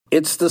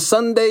It's the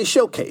Sunday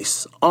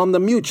Showcase on the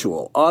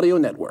Mutual Audio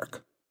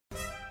Network.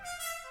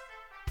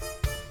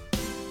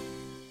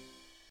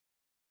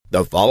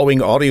 The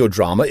following audio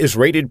drama is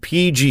rated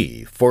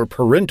PG for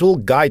parental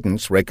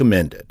guidance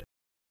recommended.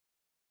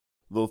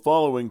 The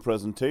following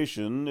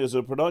presentation is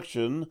a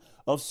production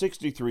of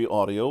 63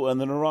 Audio and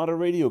the Narada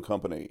Radio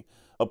Company,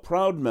 a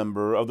proud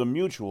member of the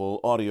Mutual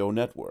Audio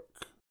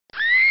Network.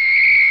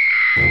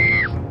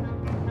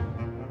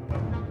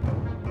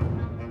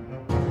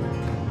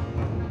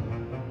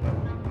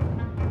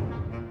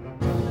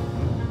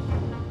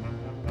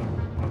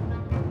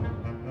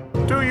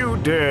 Do you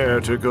dare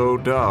to go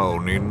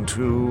down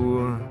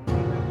into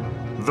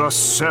the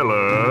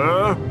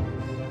cellar?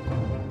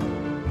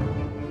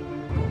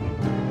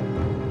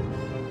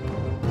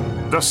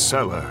 The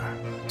Cellar,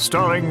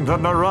 starring the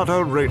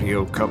Narada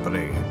Radio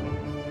Company,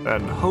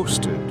 and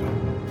hosted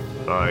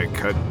by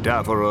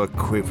Cadavera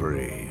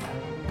Quivery.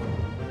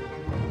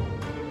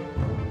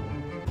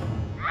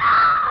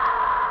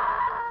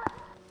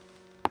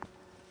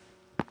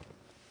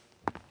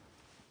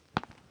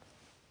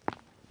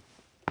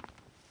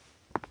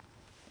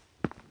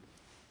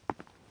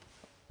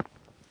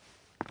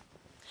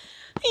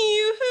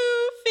 You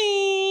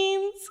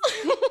fiends!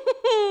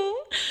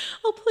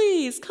 Oh,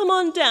 please, come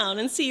on down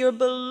and see your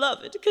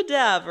beloved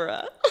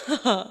Cadavera.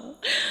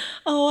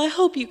 Oh, I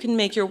hope you can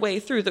make your way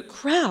through the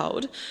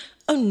crowd.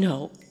 Oh,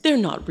 no, they're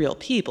not real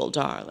people,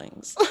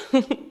 darlings.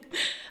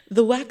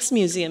 The wax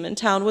museum in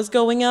town was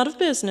going out of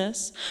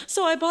business,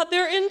 so I bought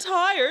their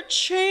entire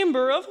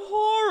chamber of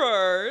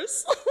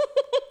horrors.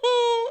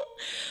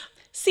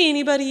 See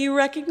anybody you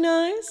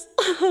recognize?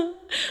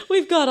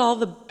 We've got all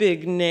the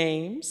big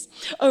names.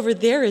 Over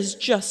there is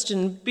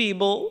Justin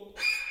Bieber.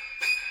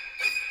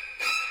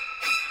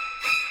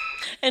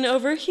 And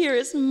over here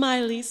is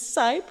Miley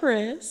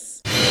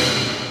Cypress.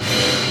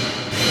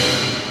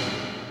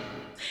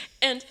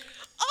 And,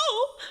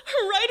 oh,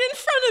 right in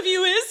front of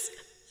you is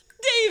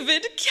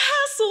David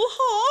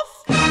Hasselhoff.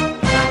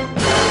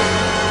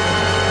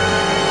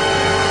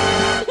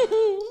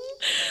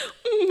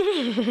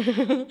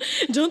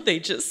 Don't they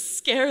just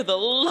scare the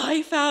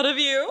life out of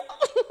you?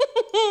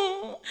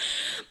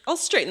 I'll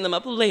straighten them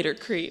up later,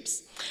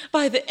 creeps.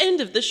 By the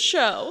end of the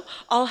show,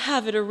 I'll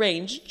have it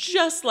arranged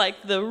just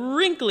like the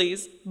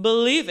Wrinkly's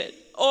Believe It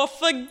or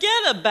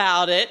Forget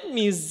About It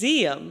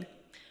museum.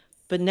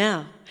 But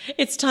now,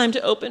 it's time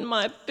to open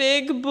my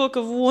big book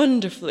of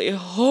wonderfully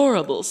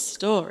horrible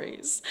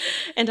stories.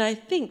 And I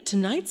think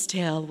tonight's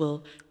tale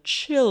will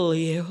chill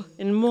you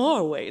in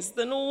more ways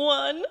than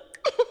one.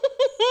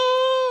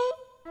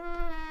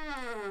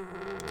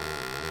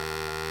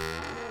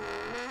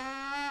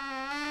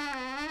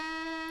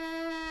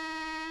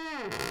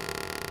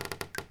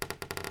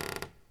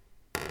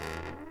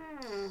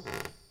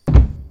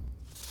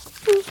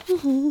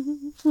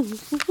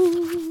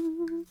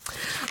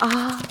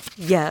 Ah,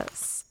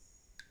 yes.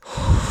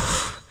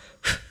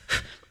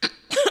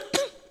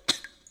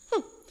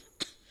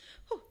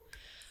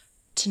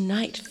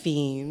 Tonight,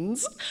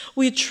 fiends,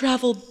 we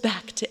travel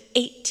back to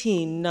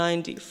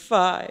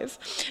 1895,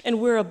 and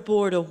we're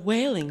aboard a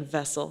whaling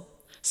vessel,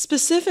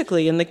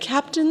 specifically in the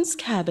captain's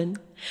cabin.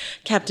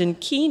 Captain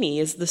Keeney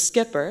is the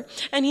skipper,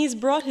 and he's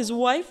brought his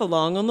wife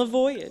along on the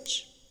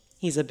voyage.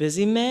 He's a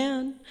busy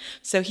man,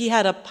 so he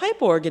had a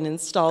pipe organ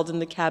installed in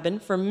the cabin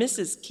for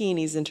Mrs.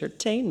 Keeney's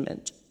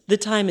entertainment. The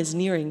time is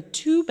nearing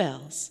 2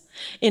 bells.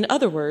 In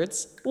other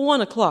words,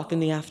 1 o'clock in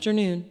the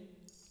afternoon.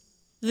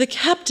 The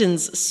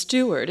captain's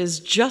steward is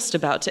just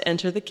about to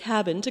enter the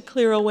cabin to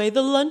clear away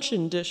the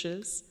luncheon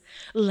dishes.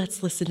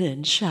 Let's listen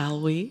in,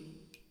 shall we?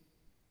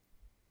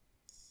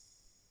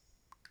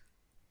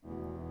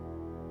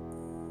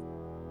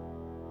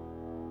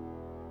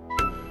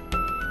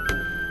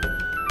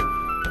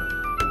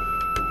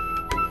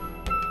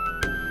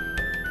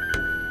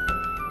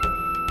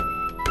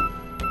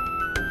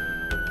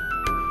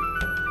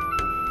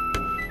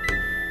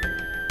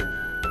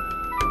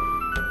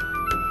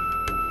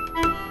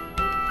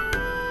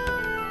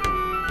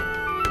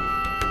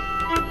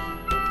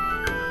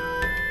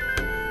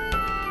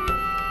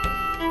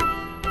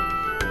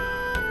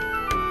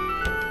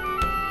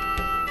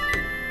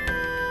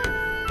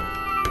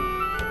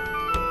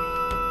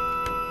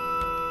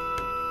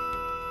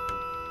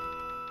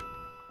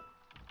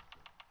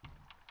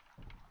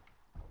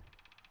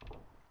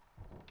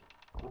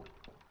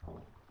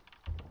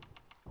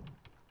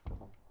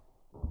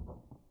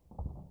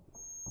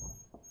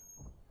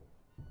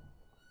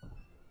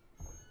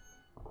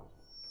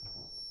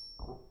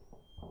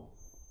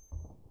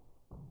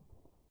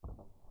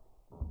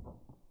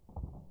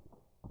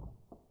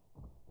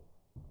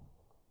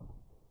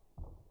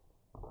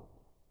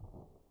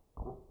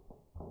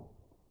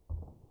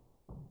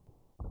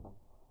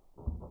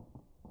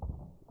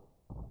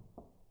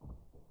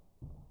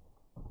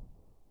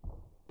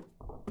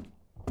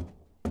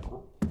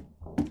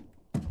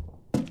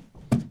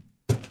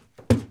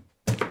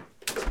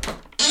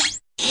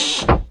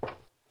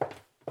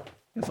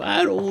 If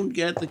I don't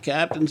get the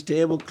captain's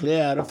table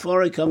cleared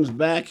before he comes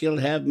back, he'll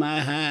have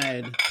my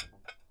hide.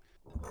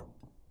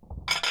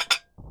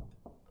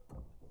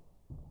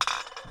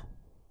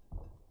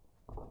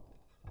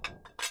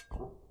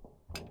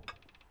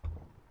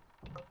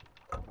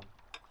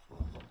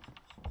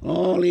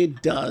 All he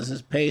does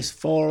is pace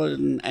forward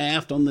and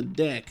aft on the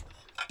deck.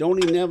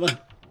 Don't he never...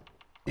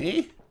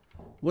 Eh?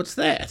 What's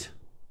that?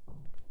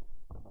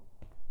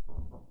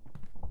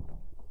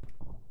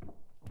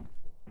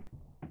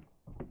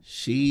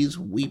 She's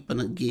weeping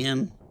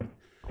again.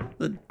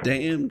 The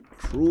damn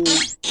cruel...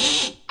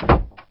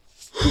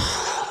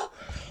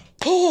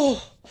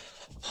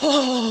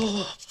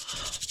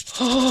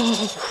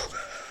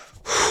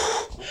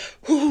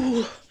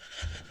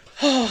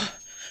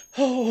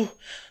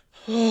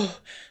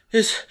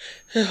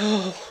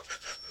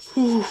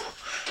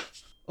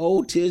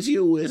 Oh, 'tis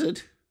you, is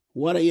it?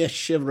 What are you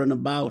shivering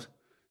about?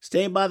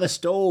 Stay by the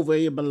stove where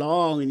you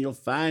belong, and you'll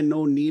find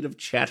no need of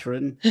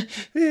chattering.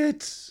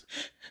 It's...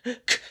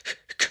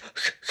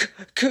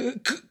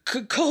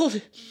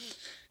 cold.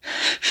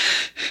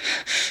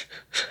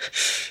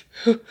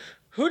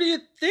 Who do you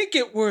think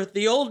it were,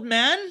 the old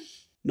man?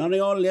 None of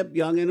your lip,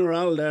 young'un, or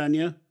I'll learn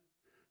you.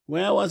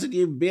 Where was it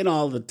you've been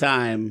all the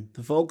time?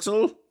 The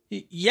forecastle?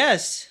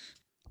 Yes.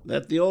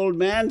 Let the old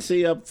man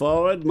see up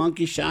forward,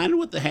 monkey shining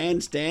with the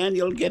handstand.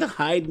 You'll get a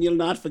hiding you'll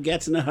not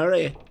forget's in a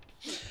hurry.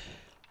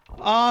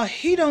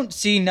 He don't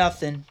see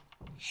nothing.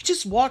 He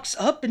just walks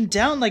up and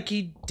down like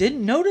he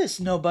didn't notice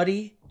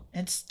nobody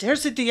and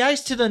stares at the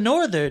ice to the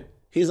northward.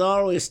 He's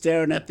always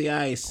staring at the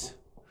ice.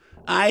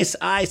 Ice,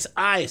 ice,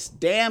 ice.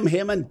 Damn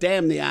him and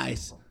damn the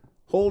ice.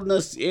 Holding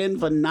us in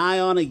for nigh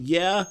on a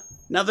year.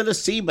 Nothing to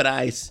see but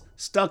ice.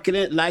 Stuck in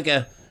it like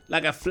a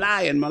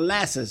fly in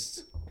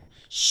molasses.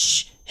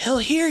 Shh, he'll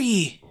hear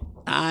ye.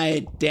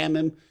 Aye, damn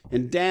him,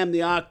 and damn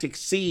the Arctic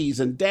seas,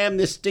 and damn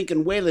this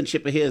stinking whaling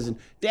ship of his, and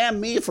damn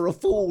me for a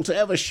fool to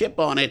ever ship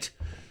on it.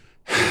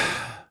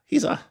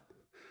 He's a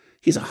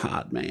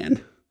hard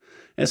man.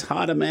 As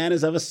hard a man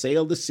as ever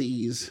sailed the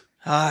seas.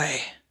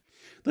 Aye.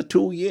 The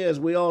 2 years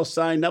we all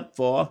signed up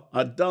for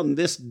are done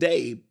this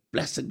day,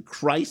 blessed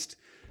Christ.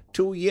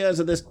 2 years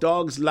of this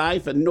dog's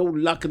life and no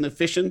luck in the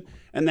fishing,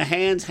 and the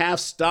hands half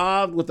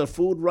starved with the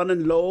food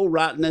running low,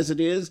 rotten as it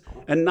is,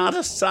 and not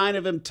a sign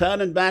of him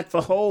turning back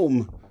for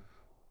home.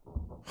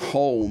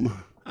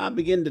 Home. I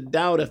begin to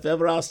doubt if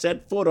ever I'll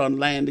set foot on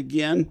land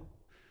again.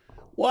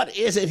 What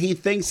is it he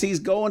thinks he's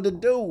going to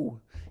do?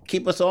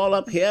 Keep us all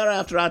up here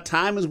after our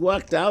time is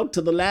worked out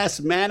till the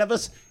last man of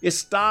us is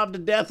starved to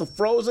death or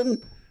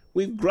frozen?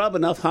 We've grub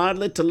enough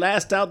hardly to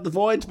last out the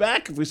voyage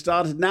back if we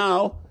started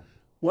now.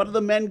 What are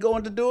the men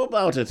going to do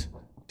about it?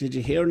 Did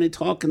you hear any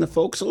talk in the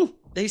forecastle?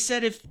 They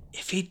said if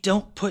he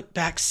don't put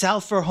back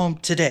south for home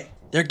today,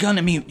 they're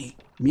gonna mutiny.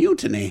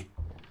 Mutiny?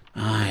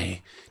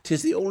 Aye,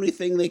 'tis the only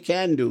thing they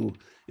can do,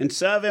 and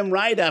serve him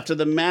right after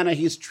the manner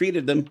he's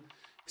treated them,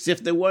 as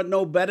if they weren't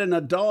no better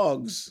than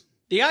dogs.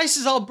 The ice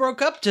is all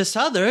broke up to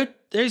south'ard.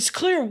 There's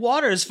clear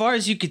water as far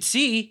as you could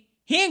see.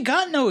 He ain't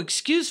got no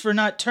excuse for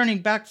not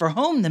turning back for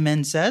home, the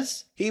men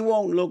says. He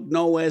won't look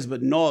nowheres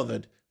but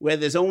north'ard, where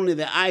there's only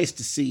the ice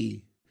to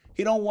see.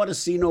 He don't want to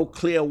see no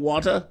clear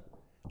water.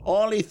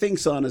 All he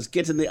thinks on is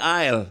getting the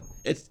Isle.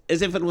 It's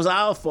as if it was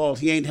our fault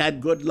he ain't had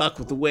good luck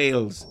with the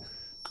whales.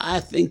 I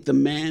think the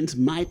man's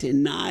mighty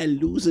nigh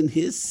losing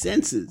his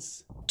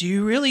senses. Do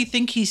you really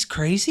think he's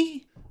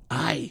crazy?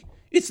 Aye,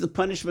 it's the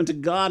punishment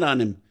of God on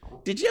him.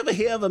 Did you ever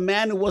hear of a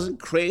man who wasn't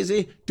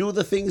crazy do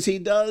the things he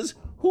does?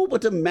 Who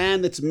but a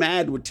man that's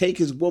mad would take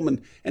his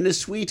woman, and as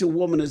sweet a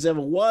woman as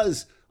ever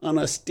was, on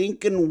a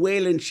stinking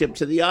whaling ship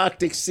to the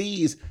Arctic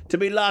seas, to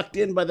be locked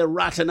in by the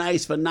rotten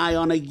ice for nigh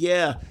on a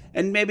year,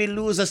 and maybe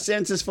lose her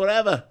senses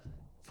forever?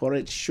 For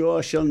it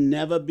sure shall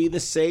never be the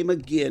same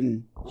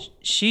again.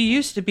 She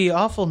used to be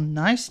awful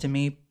nice to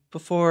me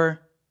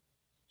before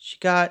she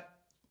got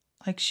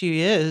like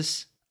she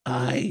is.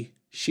 Aye,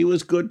 she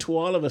was good to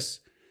all of us.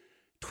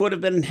 'Twould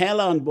have been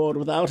hell on board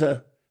without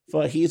her,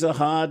 for he's a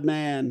hard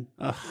man,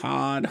 a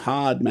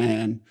hard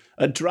man,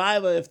 a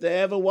driver if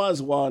there ever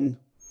was one.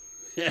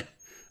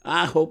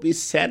 I hope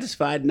he's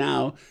satisfied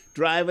now,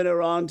 driving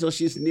her on till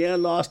she's near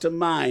lost her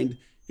mind,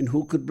 and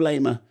who could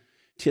blame her?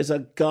 'Tis a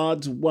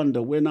God's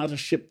wonder we're not a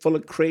ship full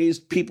of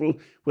crazed people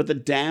with the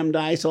damned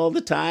ice all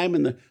the time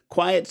and the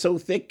quiet so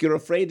thick you're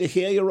afraid to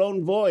hear your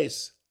own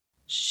voice.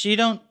 She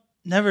don't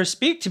never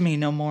speak to me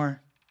no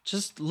more.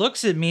 Just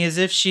looks at me as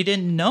if she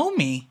didn't know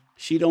me.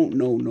 She don't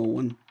know no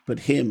one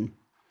but him.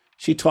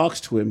 She talks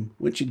to him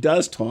when she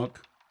does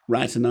talk,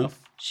 right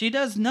enough. She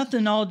does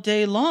nothing all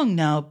day long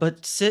now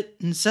but sit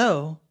and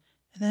sew.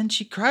 And then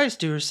she cries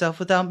to herself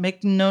without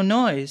making no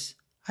noise.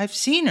 I've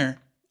seen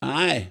her.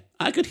 Aye,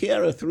 I could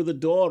hear her through the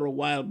door a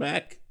while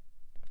back.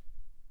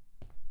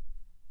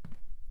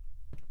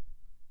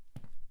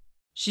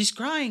 She's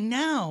crying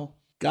now.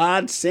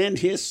 God send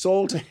his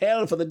soul to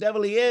hell for the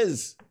devil he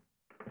is.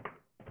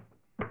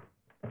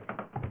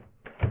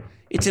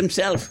 It's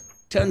himself.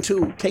 Turn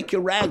to. Take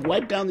your rag,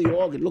 wipe down the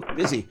organ, look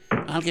busy.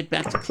 I'll get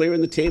back to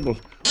clearing the table.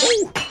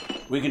 Oh!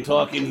 We can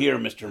talk in here,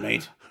 Mr.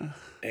 Mate.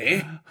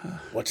 Eh?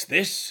 What's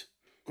this?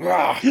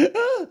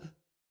 'Twould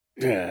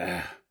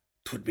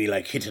be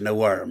like hitting a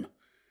worm.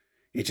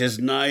 It is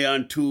nigh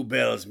on 2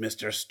 bells,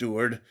 Mr.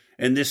 Steward,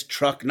 and this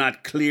truck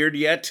not cleared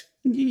yet?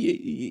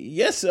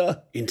 Yes,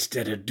 sir.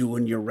 Instead of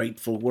doing your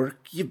rightful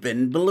work, you've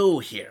been below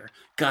here,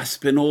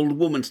 gossiping old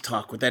woman's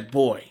talk with that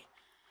boy.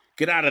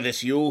 Get out of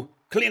this, you.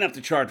 Clean up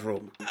the chart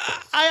room.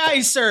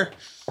 Aye, sir.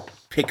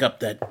 Pick up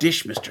that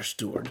dish, Mr.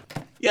 Steward.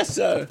 Yes,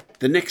 sir.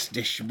 The next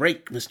dish you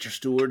break, Mr.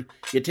 Steward,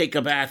 you take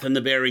a bath in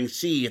the Bering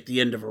Sea at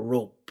the end of a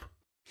rope.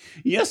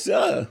 Yes,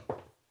 sir.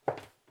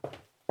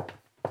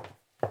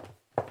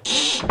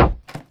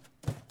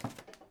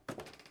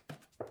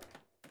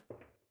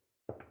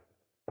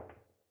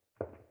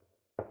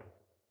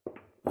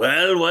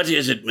 Well, what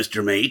is it,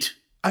 Mr. Mate?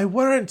 I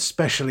weren't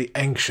specially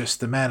anxious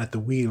the man at the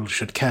wheel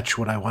should catch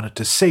what I wanted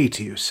to say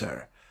to you,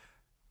 sir.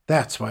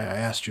 That's why I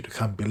asked you to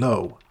come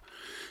below.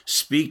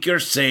 Speak your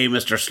say,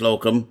 Mr.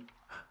 Slocum.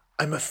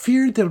 I'm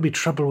afeard there'll be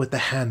trouble with the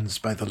hands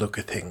by the look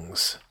of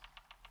things.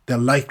 They'll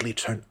likely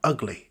turn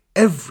ugly,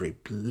 every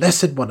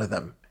blessed one of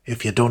them,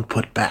 if you don't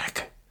put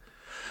back.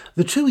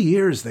 The 2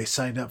 years they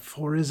signed up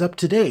for is up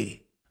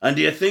today. And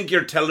do you think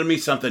you're telling me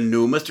something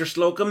new, Mr.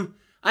 Slocum?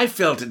 I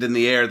felt it in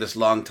the air this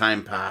long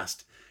time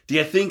past. Do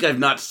you think I've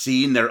not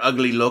seen their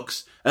ugly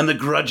looks and the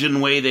grudging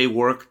way they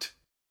worked?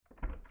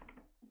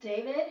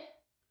 David?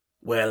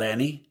 Well,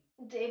 Annie?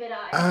 David,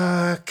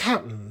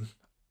 Captain,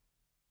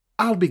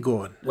 I'll be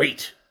going.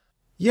 Wait.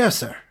 Yes,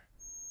 sir.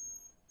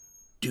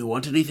 Do you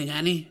want anything,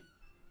 Annie?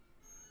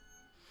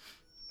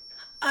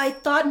 I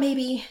thought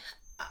maybe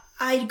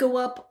I'd go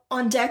up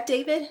on deck,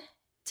 David,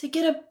 to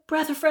get a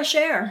breath of fresh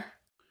air.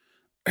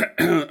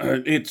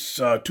 It's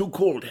too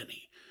cold,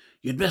 Annie.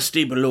 You'd best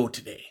stay below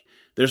today.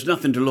 There's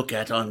nothing to look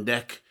at on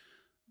deck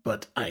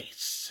but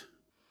ice.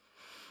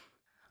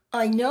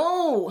 I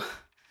know.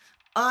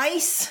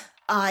 Ice,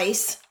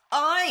 ice,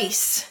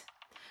 ice.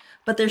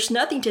 But there's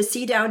nothing to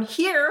see down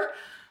here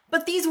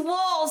but these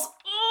walls.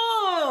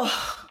 Ugh.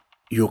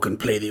 You can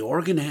play the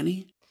organ,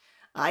 Annie.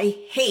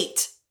 I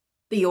hate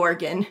the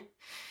organ.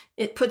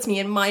 It puts me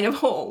in mind of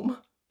home.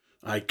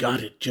 I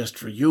got it just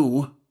for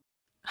you.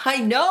 I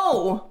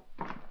know.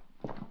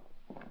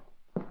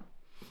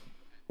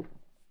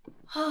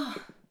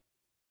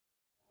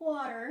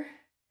 Water.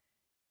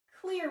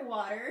 Clear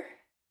water.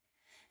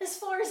 As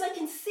far as I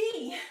can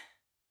see.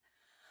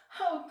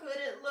 How good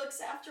it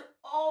looks after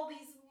all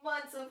these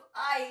months of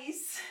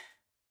ice.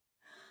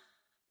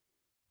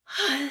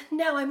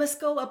 Now I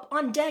must go up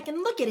on deck and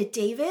look at it,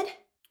 David.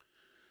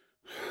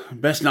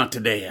 Best not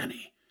today,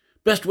 Annie.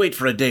 Best wait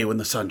for a day when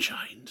the sun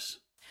shines.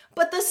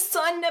 But the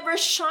sun never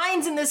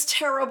shines in this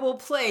terrible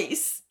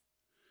place.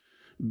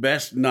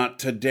 Best not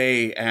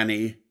today,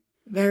 Annie.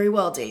 Very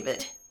well,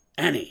 David.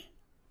 Annie.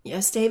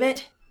 Yes,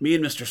 David? Me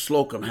and Mr.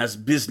 Slocum has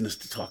business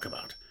to talk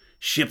about.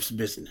 Ship's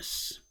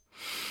business.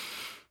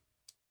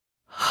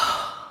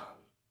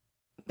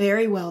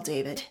 Very well,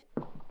 David.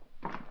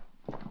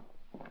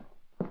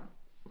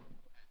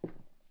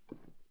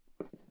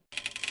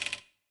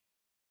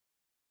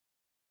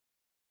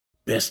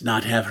 Best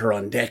not have her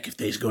on deck if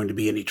there's going to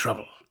be any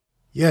trouble.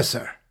 Yes,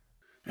 sir.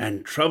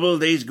 And trouble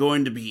there's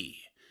going to be.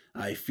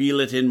 I feel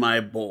it in my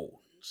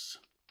bones.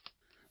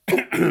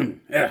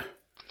 Yeah.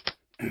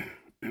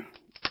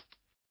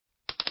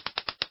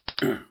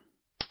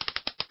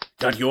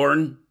 Got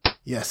yourn?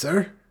 Yes,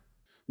 sir.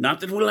 Not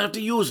that we'll have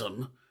to use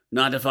 'em.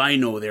 Not if I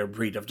know their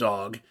breed of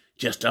dog.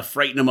 Just to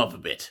frighten 'em up a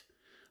bit.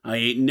 I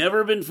ain't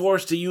never been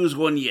forced to use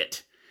one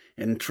yet.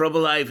 And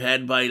trouble I've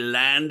had by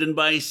land and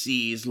by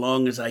sea as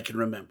long as I can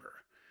remember.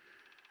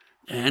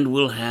 And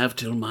will have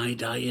till my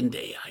dying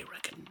day, I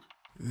reckon.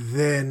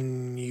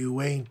 Then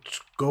you ain't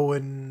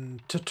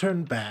going to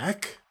turn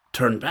back?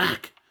 Turn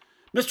back?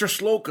 Mr.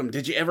 Slocum,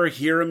 did you ever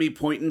hear of me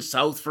pointing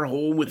south for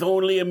home with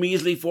only a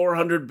measly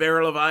 400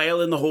 barrel of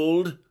ile in the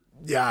hold?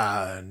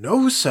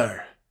 No,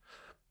 sir.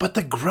 But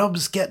the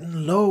grub's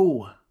getting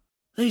low.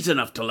 There's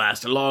enough to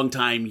last a long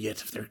time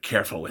yet if they're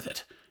careful with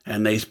it.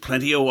 And there's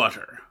plenty of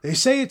water. They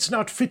say it's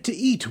not fit to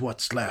eat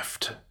what's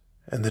left.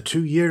 And the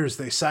 2 years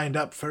they signed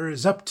up for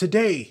is up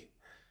today.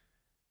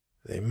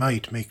 They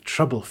might make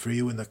trouble for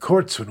you in the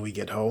courts when we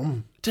get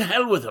home. To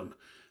hell with them.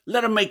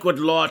 Let 'em make what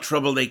law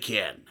trouble they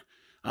can.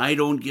 I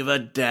don't give a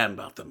damn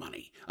about the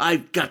money.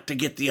 I've got to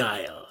get the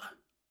ile.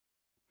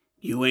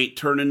 You ain't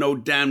turning no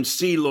damn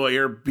sea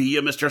lawyer, be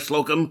you, Mr.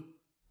 Slocum?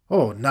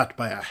 Oh, not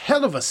by a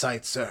hell of a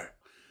sight, sir.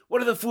 What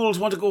do the fools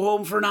want to go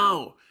home for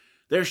now?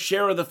 Their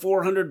share of the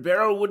 400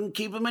 barrel wouldn't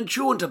keep 'em in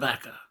chewing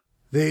tobacco.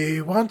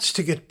 They wants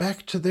to get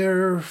back to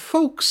their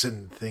folks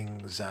and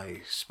things,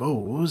 I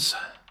suppose.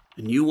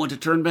 And you want to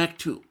turn back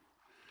too?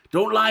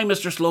 Don't lie,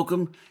 Mr.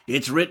 Slocum.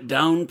 It's writ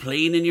down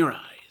plain in your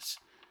eyes.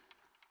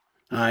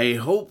 I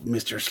hope,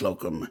 Mr.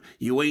 Slocum,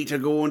 you ain't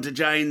a-going to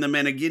join the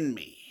men agin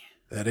me.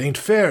 That ain't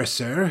fair,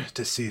 sir,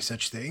 to say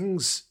such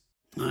things.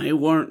 I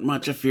warn't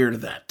much afeard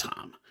of that,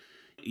 Tom.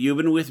 You've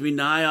been with me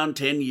nigh on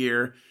 10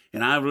 year,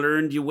 and I've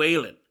learned you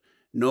whalin'.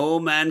 No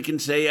man can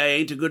say I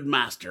ain't a good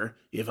master,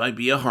 if I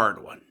be a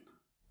hard one.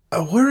 I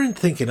weren't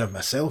thinking of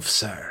myself,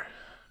 sir.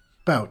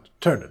 'Bout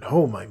turning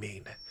home, I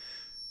mean.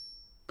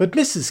 But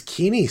Mrs.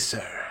 Keeney,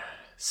 sir,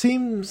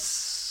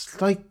 seems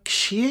like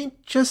she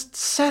ain't just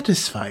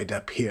satisfied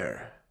up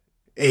here,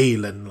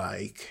 ailin'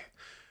 like.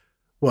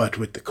 What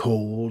with the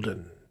cold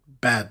and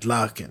bad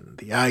luck and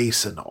the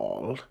ice and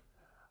all.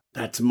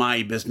 That's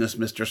my business,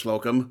 Mr.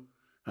 Slocum.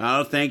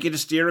 I'll thank you to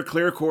steer a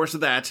clear course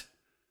of that.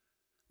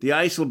 The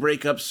ice will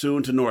break up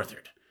soon to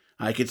northward.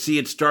 I could see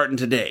it starting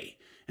today,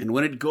 and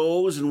when it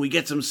goes and we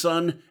get some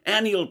sun,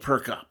 Annie'll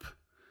perk up.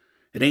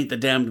 It ain't the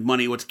damned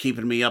money what's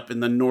keeping me up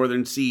in the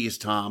northern seas,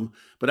 Tom,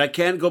 but I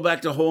can't go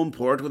back to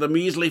Homeport with a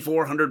measly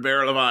 400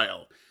 barrel of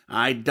ile.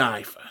 I'd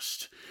die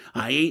first.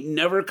 I ain't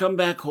never come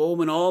back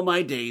home in all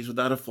my days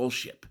without a full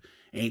ship.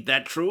 Ain't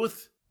that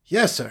truth?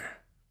 Yes, sir.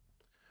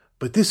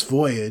 But this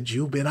voyage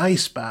you've been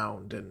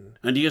icebound and...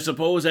 And do you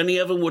suppose any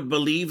of 'em would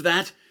believe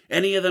that?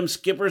 Any of them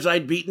skippers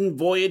I'd beaten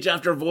voyage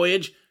after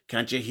voyage?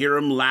 Can't you hear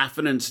 'em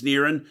laughing and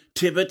sneering?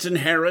 Tibbets and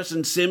Harris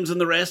and Sims and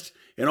the rest?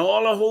 And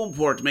all a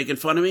Homeport making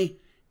fun of me?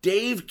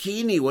 Dave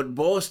Keeney, what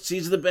boasts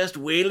he's the best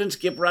whaling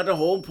skipper out of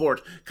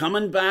Homeport,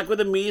 coming back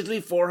with a measly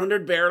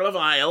 400 barrel of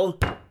ile.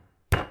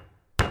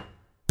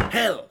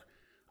 Hell,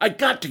 I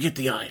got to get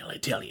the ile, I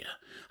tell you.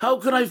 How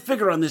could I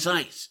figure on this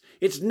ice?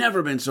 It's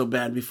never been so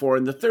bad before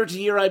in the 30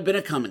 year I've been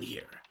a-comin'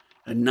 here.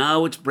 And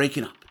now it's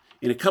breaking up.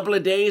 In a couple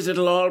of days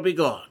it'll all be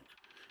gone.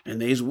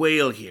 And they's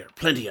whale here,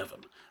 plenty of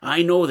 'em.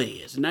 I know they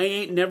is, and I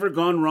ain't never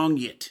gone wrong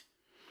yet.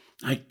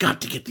 I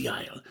got to get the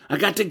ile. I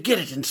got to get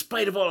it in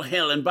spite of all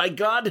hell, and by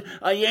God,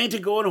 I ain't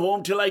a-going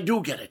home till I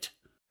do get it.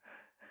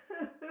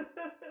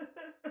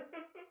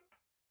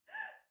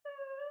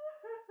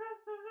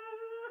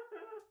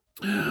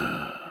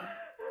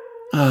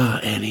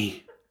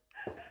 Annie.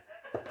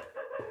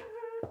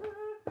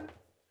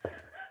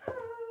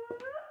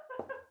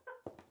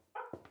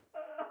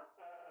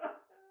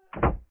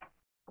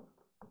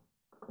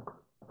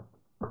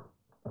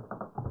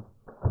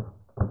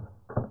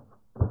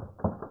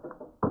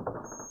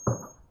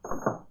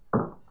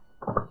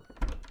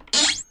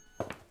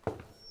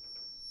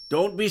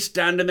 Don't be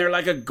standing there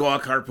like a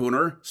gawk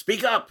harpooner.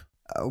 Speak up.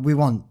 We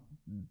want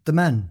the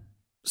men.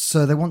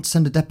 So they want to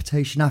send a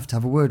deputation aft to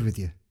have a word with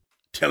you.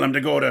 Tell 'em to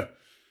go to...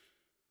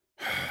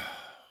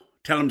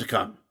 Tell 'em to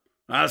come.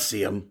 I'll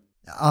see 'em.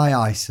 Aye,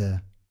 aye,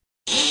 sir.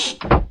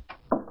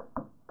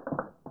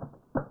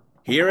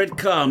 Here it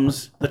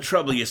comes, the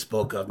trouble you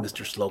spoke of,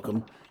 Mr.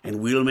 Slocum,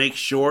 and we'll make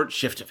short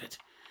shift of it.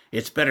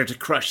 It's better to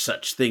crush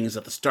such things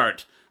at the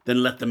start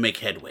than let them make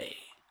headway.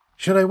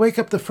 Should I wake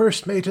up the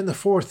first mate and the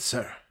fourth,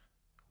 sir?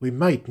 We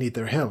might need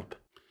their help.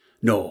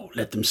 No,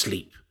 let them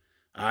sleep.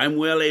 I'm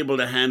well able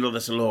to handle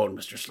this alone,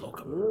 Mr.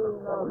 Slocum.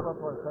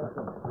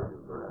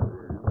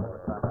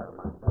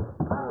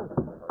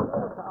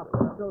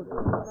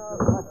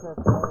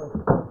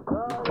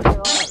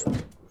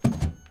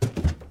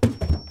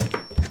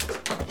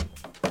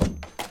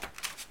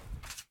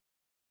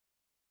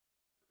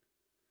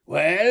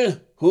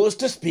 Well, who's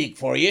to speak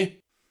for you?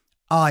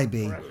 I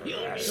be.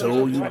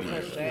 So you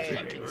be.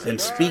 Then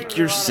speak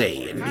your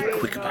say and be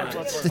quick about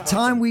it. The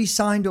time we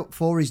signed up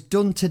for is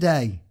done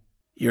today.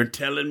 You're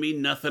telling me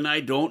nothing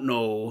I don't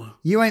know.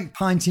 You ain't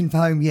pinting for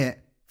home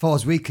yet, far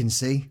as we can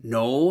see.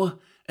 No,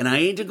 and I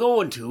ain't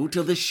a-going to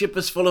till the ship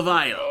is full of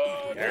ile.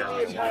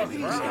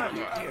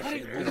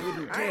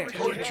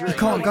 You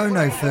can't go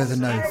no further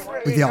north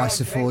with the ice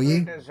afore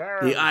you.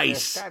 The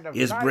ice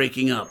is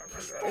breaking up.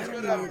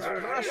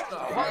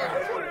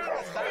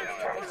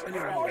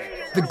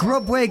 The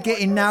grub we're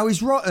getting now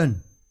is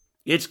rotten.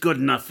 It's good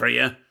enough for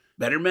you.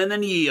 Better men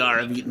than ye are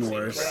have eaten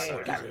worse.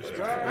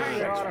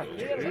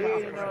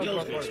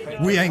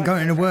 We ain't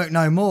going to work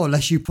no more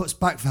unless you puts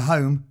back for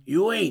home.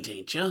 You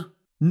ain't you?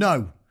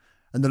 No,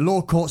 and the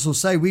law courts will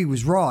say we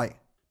was right.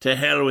 To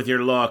hell with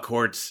your law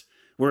courts.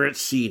 We're at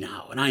sea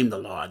now, and I'm the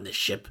law on this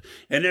ship,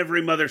 and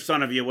every mother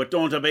son of you what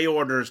don't obey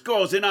orders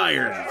goes in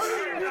irons.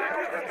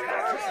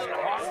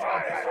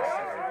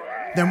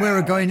 Then we're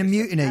a-going to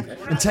mutiny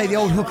and take the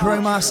old hooker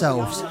home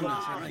ourselves.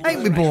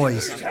 Ain't we,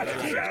 boys?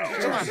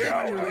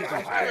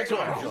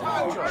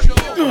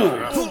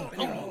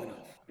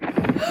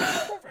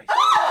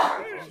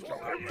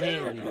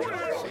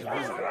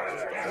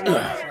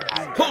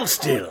 Hold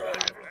still.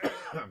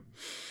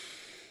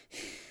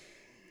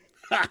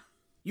 Ha!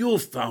 You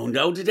found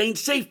out it ain't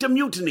safe to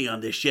mutiny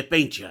on this ship,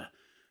 ain't you?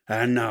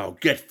 And now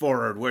get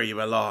forward where you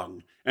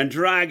belong and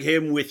drag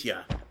him with you.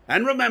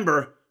 And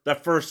remember, the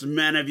first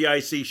man of you I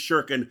see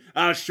shirking,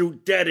 I'll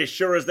shoot dead as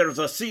sure as there's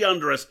a sea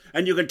under us,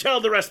 and you can tell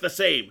the rest the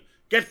same.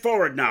 Get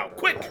forward now,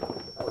 quick!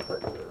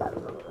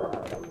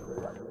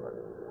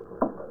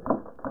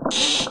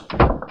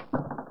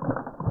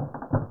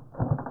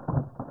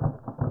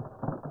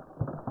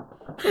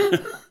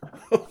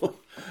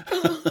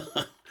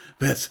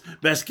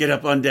 Best get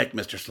up on deck,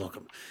 Mr.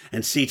 Slocum,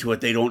 and see to it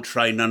they don't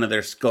try none of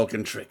their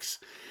skulking tricks.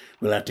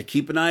 We'll have to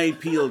keep an eye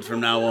peeled from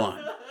now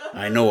on.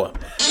 I know 'em.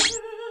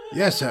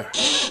 Yes, sir.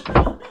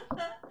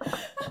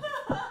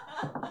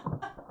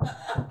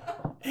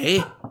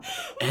 Hey,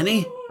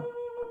 Annie?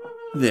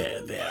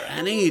 There,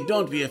 Annie,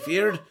 don't be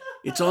afeard.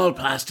 It's all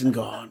past and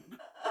gone.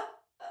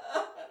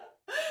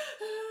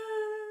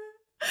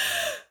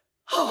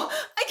 Oh,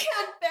 I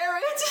can't bear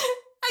it.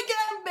 I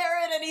can't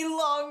bear it any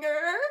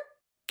longer.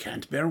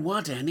 Can't bear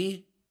what,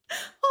 Annie?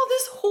 All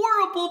this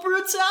horrible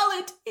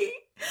brutality.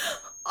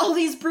 All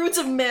these brutes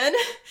of men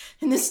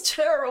in this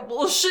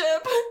terrible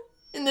ship,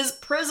 in this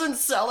prison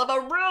cell of a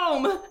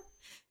room,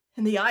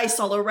 and the ice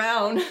all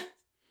around,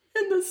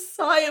 and the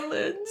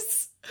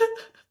silence.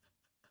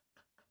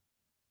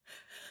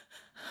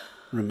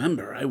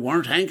 Remember, I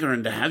weren't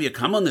hankering to have you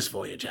come on this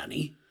voyage,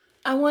 Annie.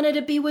 I wanted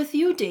to be with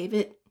you,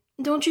 David.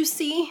 Don't you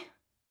see?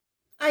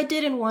 I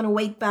didn't want to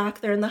wait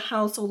back there in the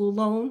house all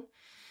alone,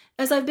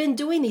 as I've been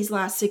doing these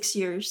last 6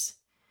 years,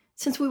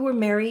 since we were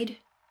married,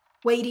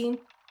 waiting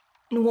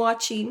and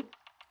watching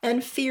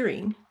and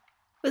fearing,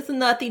 with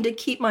nothing to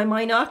keep my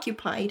mind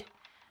occupied,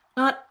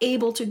 not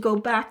able to go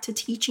back to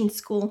teaching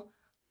school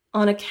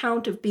on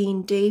account of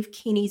being Dave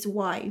Keeney's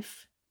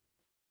wife.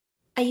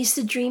 I used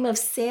to dream of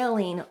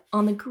sailing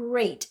on the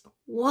great,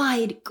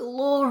 wide,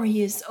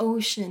 glorious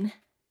ocean.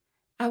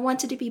 I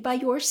wanted to be by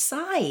your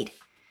side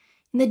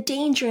in the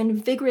danger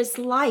and vigorous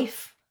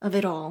life of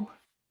it all.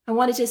 I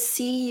wanted to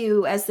see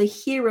you as the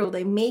hero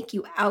they make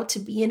you out to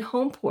be in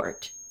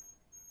Homeport.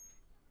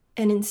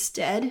 And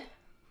instead,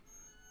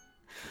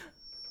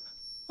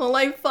 all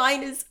I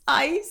find is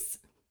ice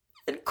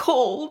and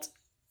cold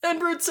and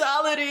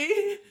brutality.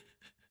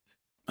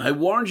 I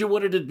warned you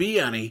what it'd be,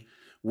 Annie.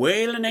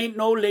 Whaling ain't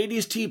no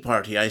ladies' tea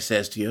party, I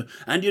says to you,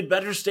 and you'd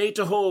better stay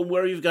to home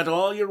where you've got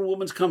all your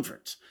woman's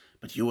comforts.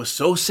 But you was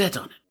so set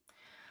on it.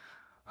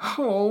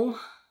 Oh,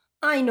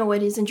 I know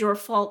it isn't your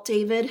fault,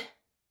 David.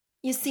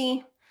 You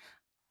see,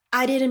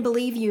 I didn't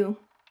believe you.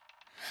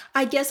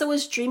 I guess I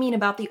was dreaming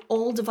about the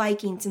old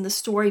Vikings in the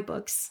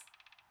storybooks,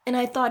 and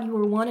I thought you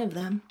were one of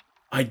them.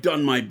 I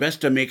done my best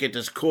to make it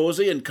as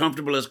cozy and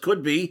comfortable as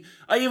could be.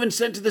 I even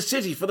sent to the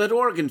city for that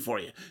organ for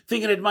you,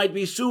 thinking it might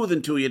be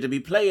soothing to you to be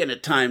playing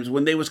at times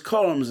when they was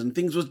calms and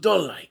things was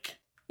dull like.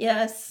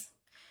 Yes,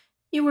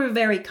 you were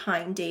very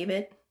kind,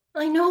 David.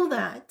 I know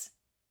that.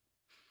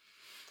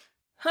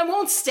 I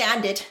won't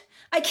stand it.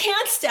 I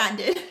can't stand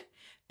it.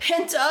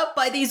 Pent up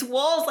by these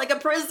walls like a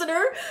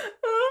prisoner.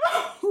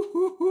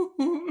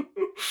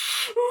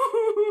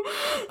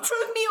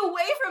 Take me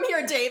away from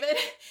here, David.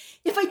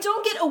 If I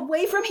don't get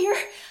away from here,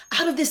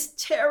 out of this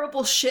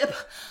terrible ship,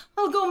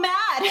 I'll go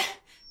mad.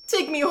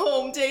 Take me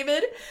home,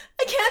 David.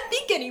 I can't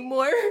think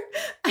anymore.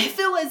 I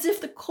feel as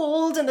if the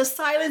cold and the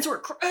silence were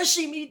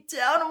crushing me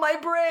down on my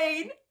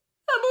brain.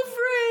 I'm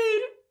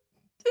afraid.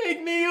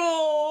 Take me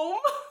home.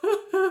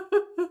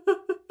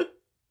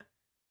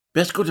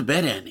 Best go to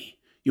bed, Annie.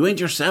 You ain't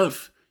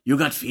yourself. You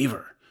got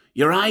fever.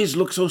 Your eyes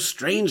look so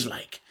strange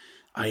like.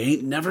 I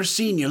ain't never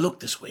seen you look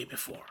this way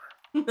before.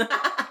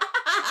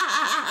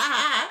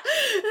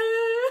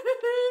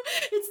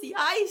 It's the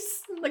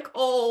ice, and the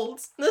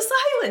cold, and the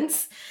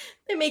silence.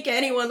 They make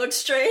anyone look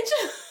strange.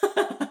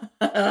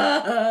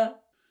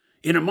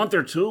 In a month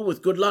or two,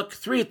 with good luck,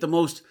 3 at the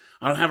most,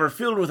 I'll have her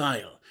filled with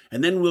ile,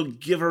 and then we'll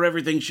give her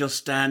everything she'll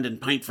stand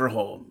and pint for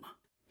home.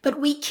 But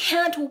we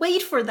can't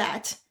wait for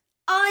that.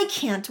 I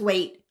can't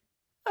wait.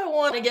 I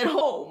want to get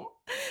home.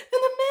 And the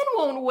men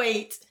won't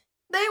wait.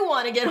 They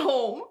want to get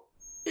home.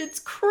 It's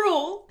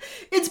cruel.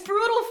 It's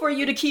brutal for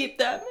you to keep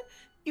them.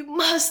 You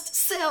must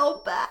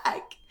sail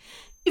back.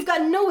 You've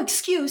got no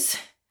excuse.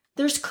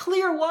 There's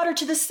clear water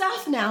to the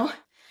south now.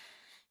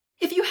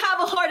 If you have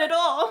a heart at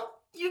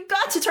all, you've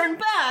got to turn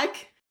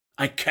back.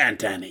 I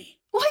can't, Annie.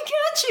 Why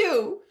can't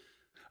you?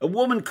 A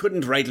woman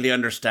couldn't rightly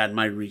understand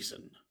my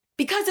reason.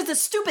 Because it's a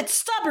stupid,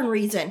 stubborn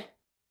reason.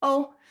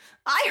 Oh,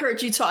 I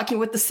heard you talking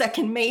with the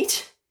second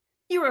mate.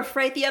 You're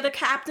afraid the other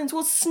captains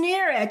will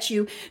sneer at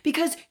you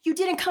because you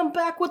didn't come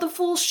back with a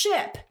full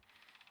ship.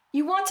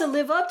 You want to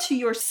live up to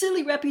your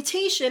silly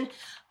reputation,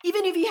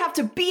 even if you have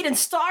to beat and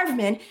starve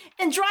men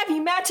and drive me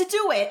mad to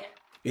do it.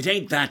 It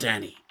ain't that,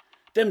 Annie.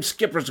 Them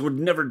skippers would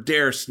never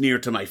dare sneer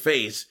to my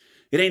face.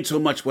 It ain't so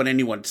much what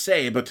anyone'd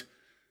say, but...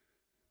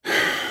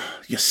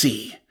 You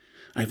see,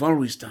 I've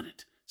always done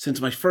it. Since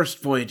my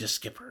first voyage as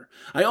skipper.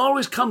 I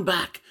always come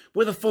back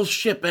with a full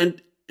ship,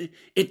 and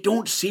it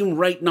don't seem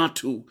right not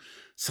to,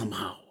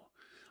 somehow.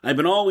 I've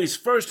been always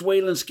first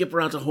whaling skipper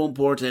out of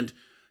Homeport, and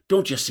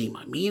don't you see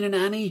my meaning,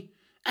 Annie?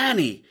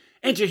 Annie,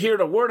 ain't you heard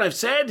a word I've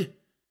said?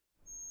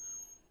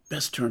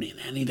 Best turn in,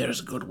 Annie, there's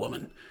a good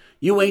woman.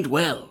 You ain't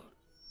well.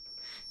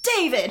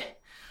 David,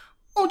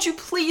 won't you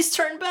please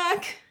turn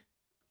back?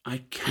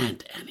 I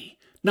can't, Annie.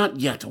 Not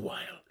yet a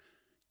while.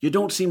 You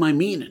don't see my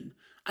meaning.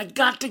 I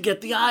got to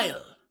get the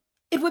isle.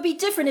 It would be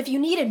different if you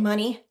needed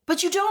money,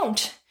 but you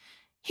don't.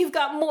 You've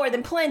got more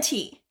than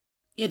plenty.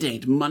 It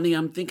ain't money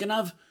I'm thinking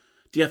of.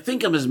 Do you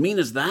think I'm as mean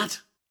as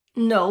that?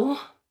 No.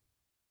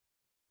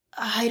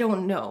 I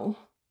don't know.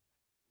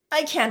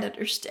 I can't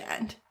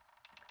understand.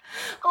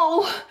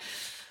 Oh,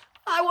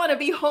 I want to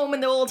be home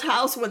in the old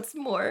house once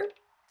more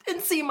and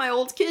see my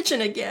old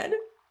kitchen again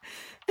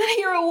and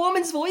hear a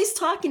woman's voice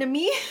talking to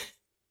me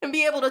and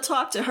be able to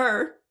talk to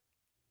her.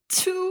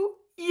 2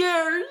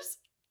 years.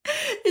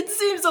 It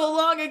seems so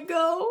long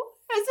ago,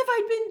 as if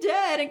I'd been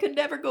dead and could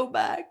never go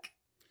back.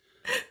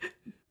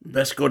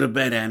 Best go to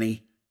bed,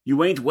 Annie.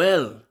 You ain't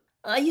well.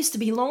 I used to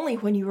be lonely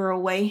when you were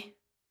away.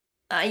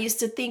 I used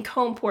to think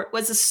Homeport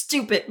was a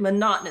stupid,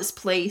 monotonous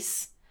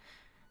place.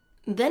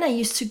 Then I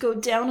used to go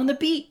down on the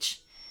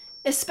beach,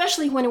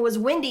 especially when it was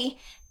windy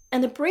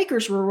and the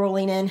breakers were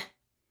rolling in.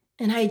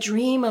 And I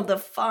dream of the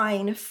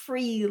fine,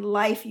 free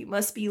life you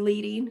must be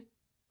leading.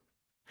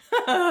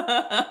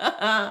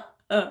 I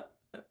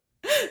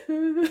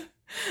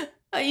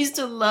used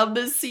to love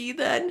the sea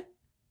then.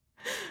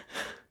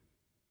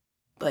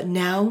 But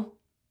now,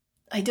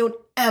 I don't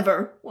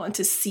ever want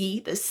to see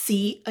the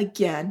sea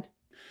again.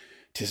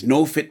 'Tis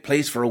no fit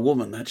place for a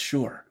woman, that's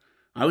sure.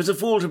 I was a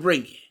fool to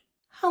bring ye.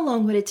 How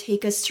long would it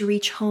take us to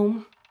reach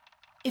home?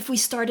 If we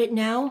started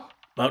now?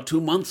 About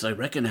 2 months, I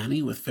reckon,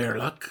 Annie, with fair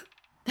luck.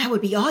 That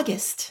would be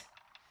August.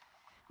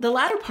 The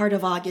latter part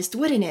of August,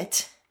 wouldn't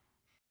it?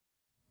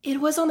 It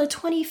was on the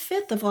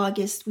 25th of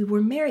August we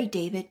were married,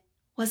 David,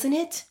 wasn't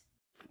it?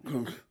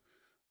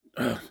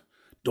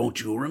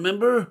 Don't you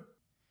remember?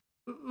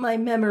 My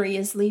memory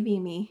is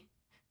leaving me.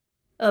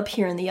 Up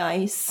here in the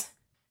ice.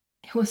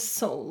 It was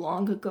so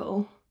long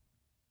ago.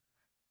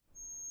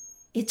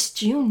 It's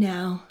June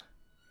now.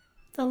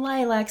 The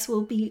lilacs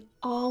will be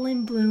all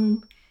in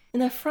bloom in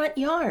the front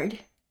yard.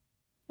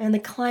 And the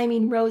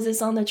climbing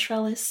roses on the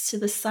trellis to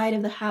the side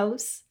of the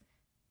house,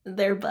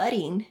 they're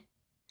budding.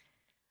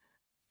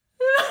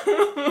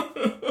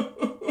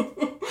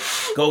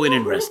 Go in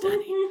and rest,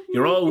 Annie.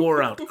 You're all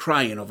wore out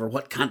crying over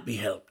what can't be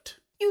helped.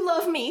 You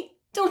love me,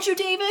 don't you,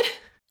 David?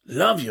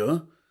 Love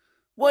you?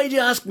 Why'd you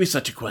ask me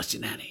such a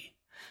question, Annie?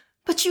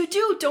 But you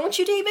do, don't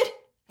you, David?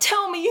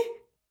 Tell me.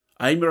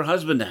 I'm your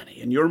husband,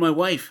 Annie, and you're my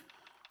wife.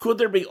 Could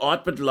there be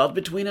aught but love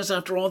between us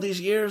after all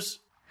these years?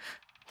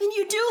 Then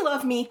you do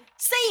love me.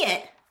 Say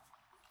it.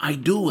 I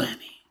do,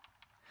 Annie.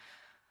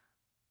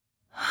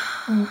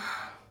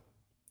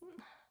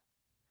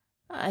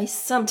 I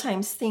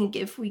sometimes think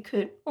if we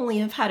could only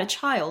have had a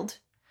child.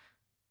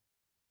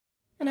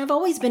 And I've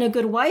always been a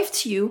good wife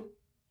to you,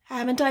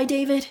 haven't I,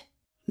 David?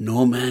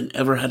 No man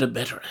ever had a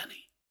better,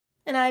 Annie.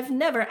 And I've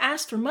never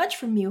asked for much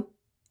from you,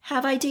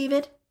 have I,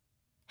 David?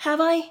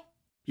 Have I?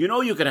 You know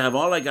you could have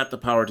all I got the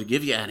power to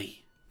give you,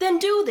 Annie. Then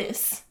do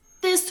this.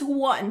 This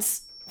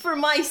once. For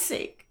my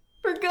sake.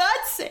 For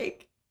God's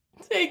sake.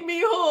 Take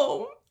me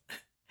home.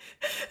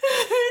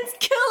 It's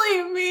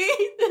killing me,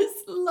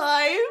 this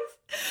life.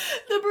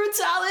 The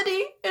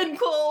brutality and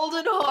cold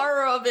and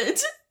horror of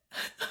it.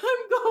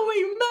 I'm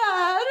going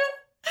mad.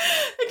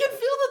 I can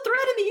feel the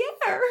threat in the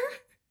air.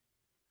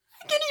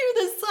 I can hear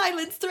the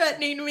silence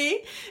threatening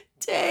me.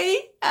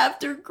 Day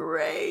after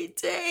gray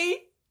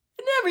day.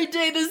 And every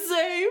day the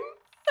same.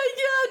 I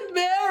can't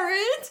bear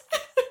it.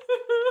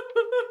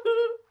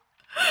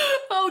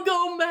 I'll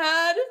go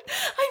mad.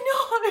 I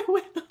know I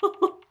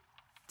will.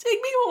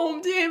 Take me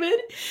home, David.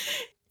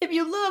 If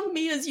you love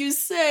me as you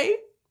say.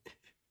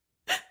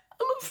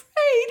 I'm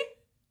afraid.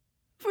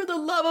 For the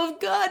love of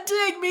God,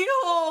 take me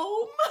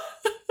home.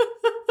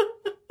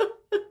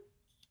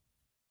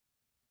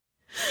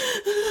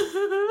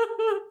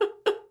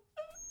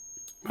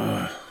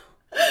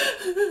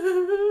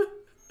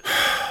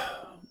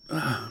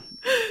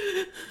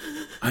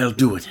 I'll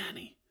do it,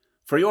 Annie.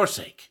 For your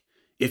sake.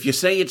 If you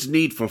say it's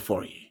needful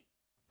for ye.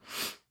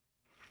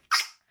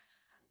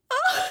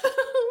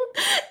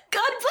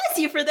 God bless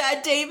you for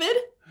that, David.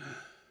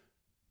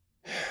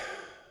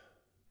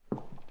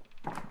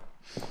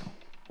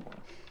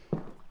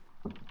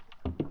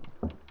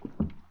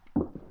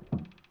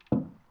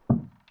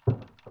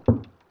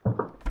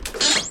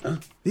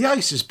 The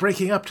ice is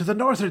breaking up to the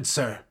northward,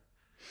 sir.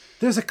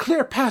 There's a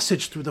clear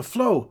passage through the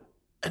floe,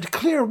 and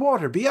clear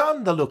water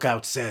beyond, the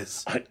lookout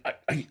says.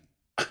 A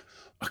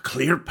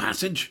clear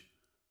passage?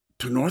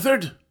 To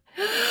northward?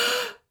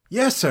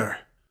 Yes, sir.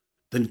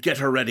 Then get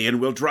her ready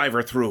and we'll drive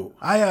her through.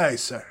 Aye, aye,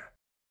 sir.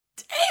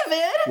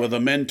 David! Will the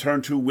men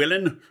turn to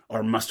willing,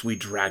 or must we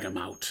drag 'em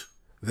out?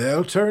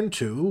 They'll turn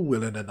to,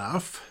 willing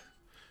enough.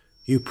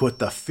 You put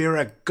the fear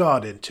of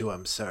God into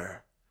 'em,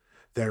 sir.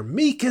 They're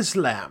meek as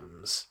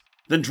lambs.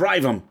 Then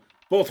drive 'em,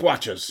 both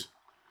watches.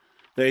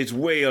 They's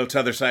whale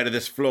t'other side of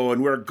this floe,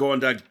 and we're going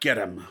to get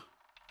 'em.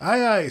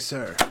 Aye, aye,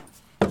 sir.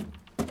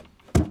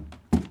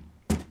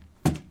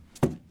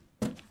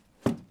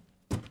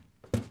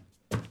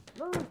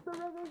 Loose the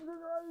riggings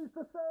and raise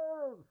the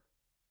sails.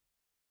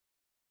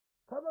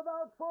 Come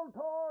about full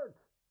port.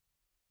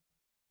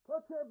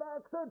 Put your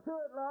backs into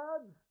it,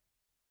 lads.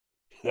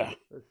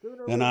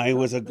 And I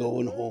was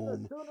a-going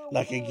home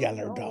like a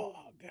yaller dog.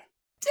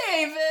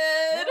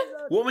 David!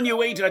 Woman,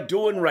 you ain't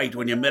a-doing right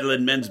when you meddle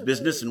in men's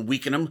business and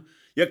weaken 'em.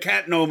 You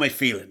can't know my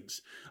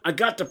feelings. I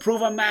got to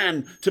prove a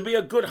man to be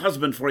a good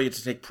husband for you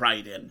to take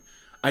pride in.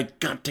 I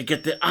got to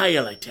get the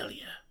Isle, I tell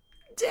you.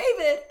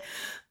 David,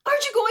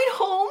 aren't you going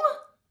home?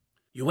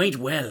 You ain't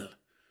well.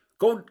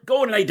 Go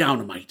and lay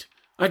down a mite.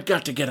 I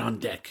got to get on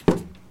deck.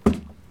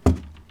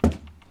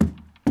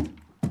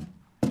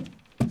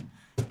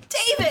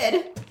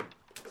 David!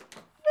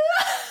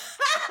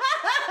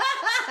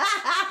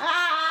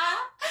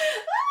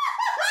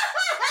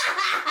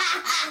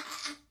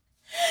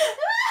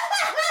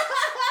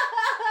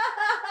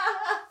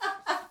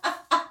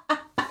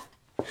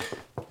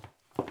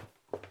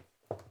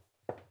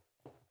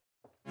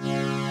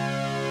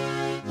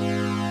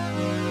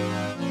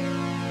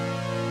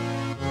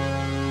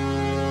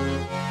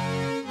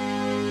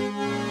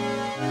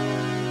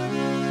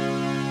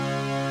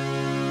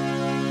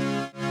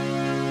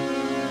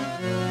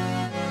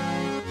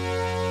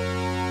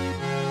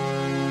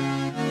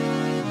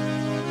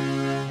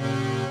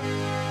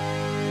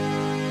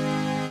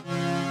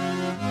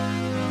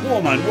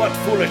 Woman, what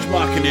foolish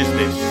mocking is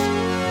this?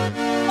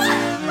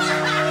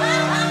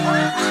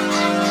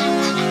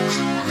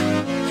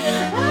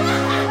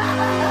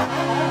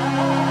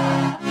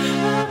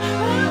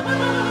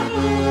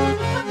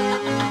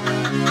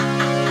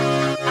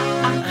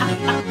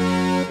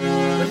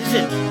 What is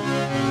it?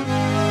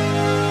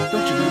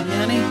 Don't you know me,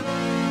 Annie?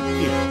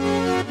 Here,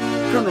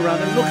 turn around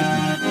and look at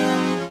me.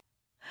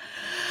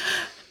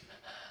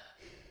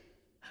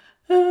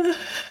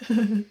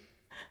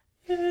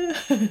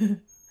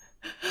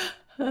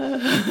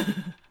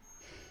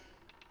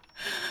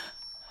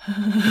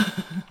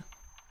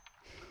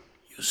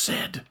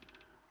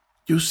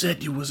 You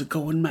said you was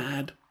a-going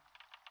mad.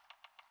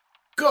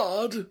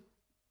 God!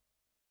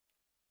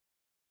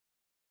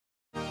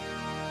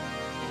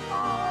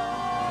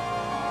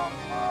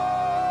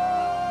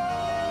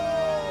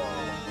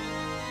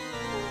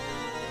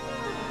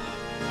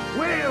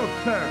 Well,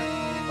 sir,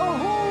 a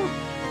whole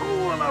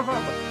school of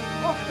them,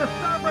 off the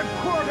starboard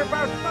quarter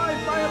about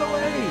 5 miles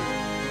away.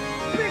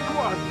 Big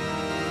one.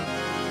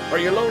 Are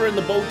you lowering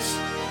the boats?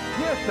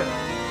 Yes, sir.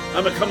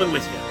 I'm a-coming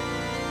with you.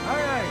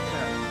 Aye, aye,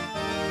 sir.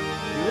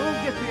 You'll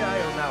get the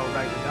isle now,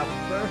 right enough,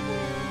 sir.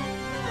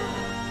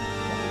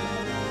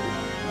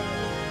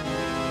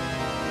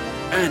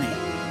 Annie,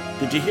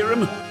 did you hear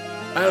him?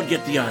 I'll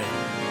get the isle.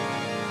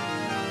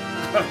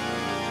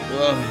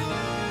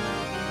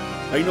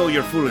 I know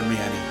you're fooling me,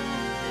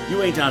 Annie.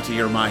 You ain't out of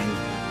your mind.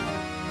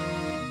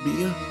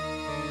 Mia,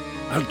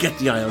 I'll get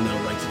the isle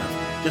now, right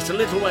enough. Just a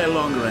little while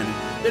longer, Annie.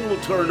 Then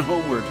we'll turn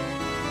homeward.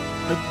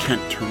 I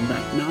can't turn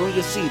back now,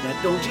 you see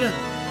that, don't you?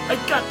 I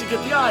got to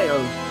get the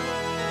isle.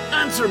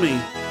 Answer me.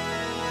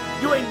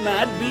 You ain't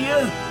mad,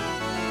 Mia?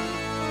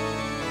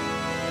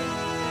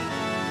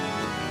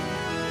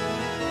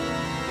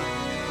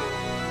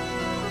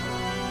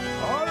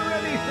 All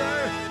ready,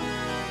 sir.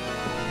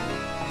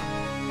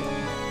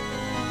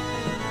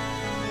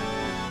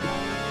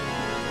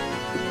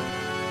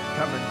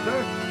 Coming,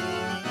 sir.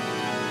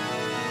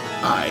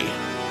 Aye.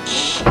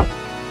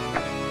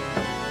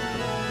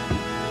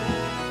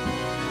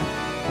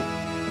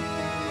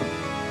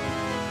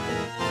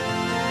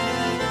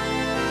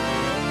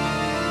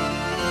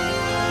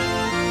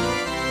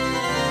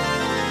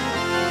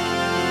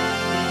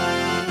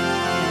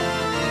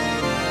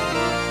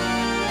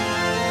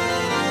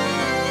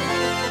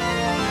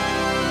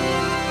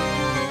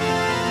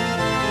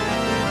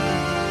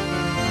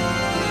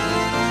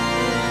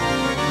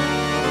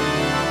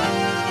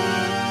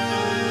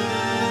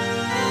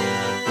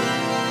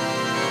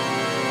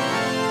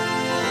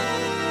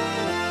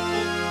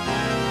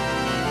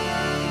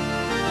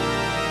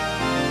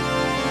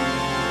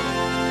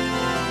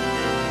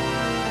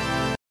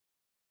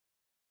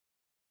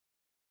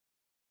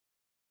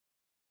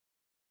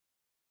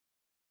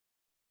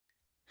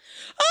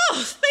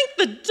 Oh, thank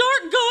the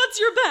dark gods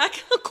you're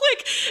back. Oh,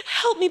 quick,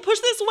 help me push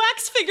this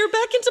wax figure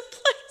back into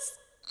place.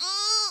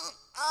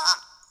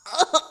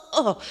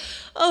 Oh,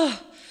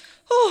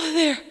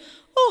 there.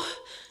 Oh,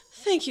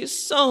 thank you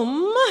so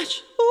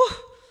much.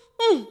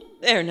 Oh,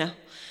 there now.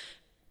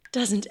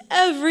 Doesn't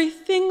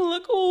everything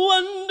look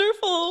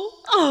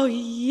wonderful? Oh,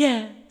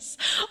 yes,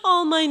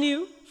 all my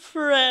new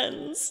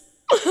friends.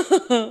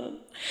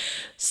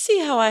 See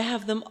how I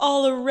have them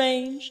all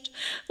arranged,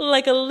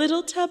 like a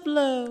little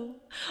tableau.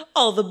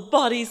 All the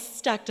bodies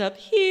stacked up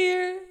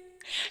here,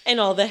 and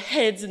all the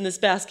heads in this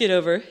basket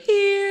over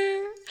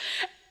here,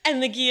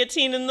 and the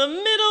guillotine in the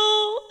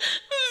middle.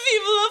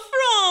 Vive la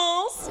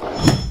France!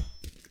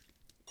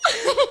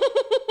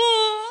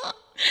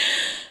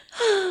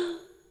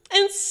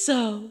 And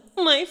so,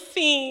 my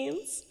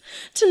fiends,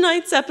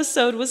 tonight's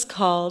episode was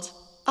called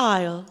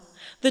Isle,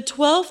 the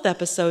 12th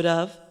episode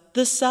of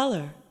The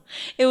Cellar.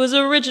 It was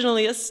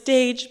originally a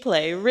stage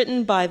play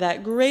written by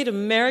that great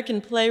American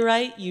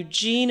playwright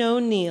Eugene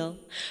O'Neill,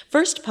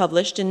 first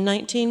published in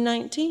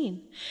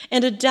 1919,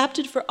 and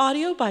adapted for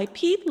audio by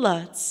Pete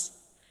Lutz.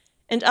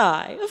 And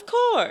I, of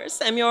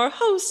course, am your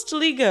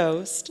hostly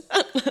ghost.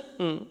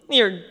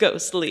 Your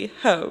ghostly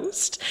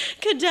host,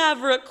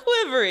 Cadavra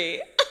Quivery.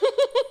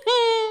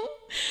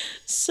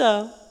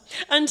 So,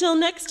 until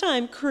next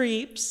time,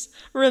 creeps,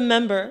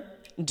 remember,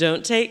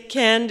 don't take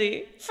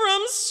candy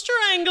from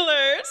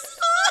stranglers.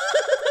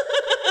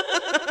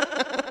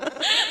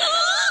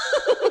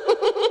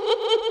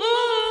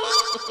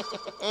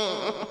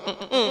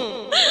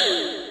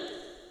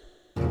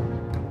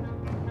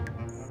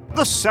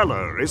 The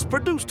Cellar is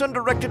produced and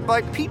directed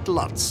by Pete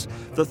Lutz.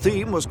 The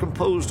theme was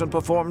composed and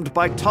performed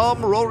by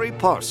Tom Rory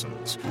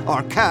Parsons.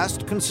 Our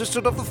cast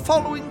consisted of the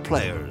following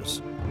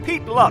players: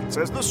 Pete Lutz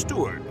as the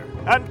steward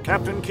and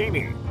Captain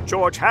Keeney,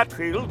 George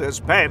Hatfield as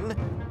Ben,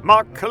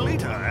 Mark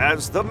Kalita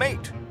as the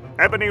mate,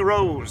 Ebony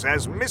Rose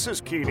as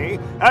Mrs. Keeney,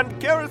 and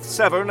Gareth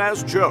Severn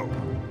as Joe.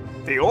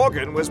 The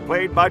organ was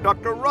played by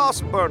Dr.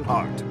 Ross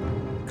Bernhardt.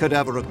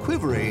 Cadavra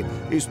Quivery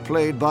is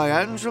played by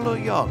Angela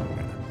Young.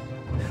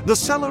 The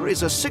Cellar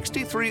is a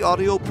 63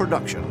 audio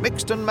production,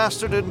 mixed and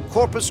mastered in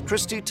Corpus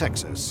Christi,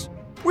 Texas.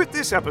 With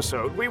this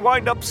episode, we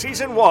wind up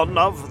Season 1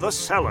 of The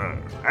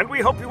Cellar, and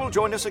we hope you will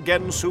join us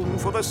again soon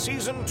for the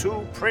Season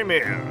 2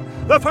 premiere.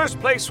 The first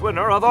place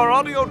winner of our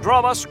audio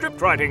drama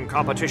scriptwriting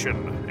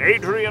competition,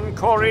 Adrian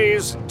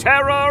Corey's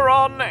Terror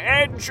on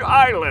Edge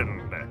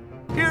Island.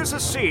 Here's a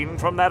scene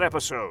from that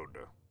episode.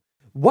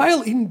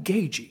 While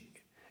engaging,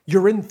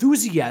 your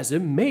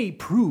enthusiasm may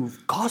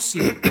prove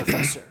costly,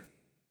 Professor.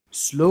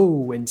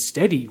 Slow and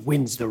steady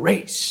wins the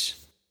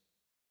race.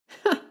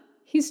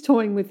 He's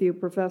toying with you,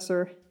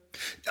 Professor.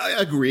 I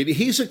agreed.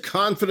 He's a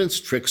confidence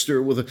trickster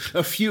with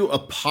a few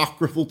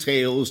apocryphal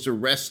tales to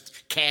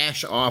wrest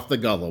cash off the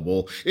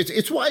gullible.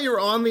 It's why you're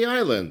on the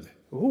island.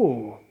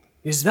 Oh,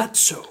 is that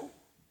so?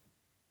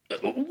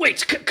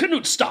 Wait,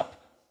 Canute,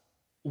 stop.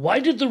 Why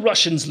did the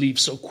Russians leave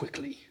so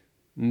quickly?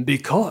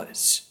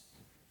 Because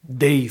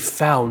they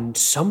found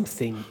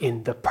something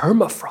in the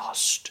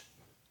permafrost.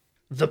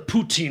 The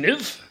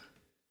Putiniv?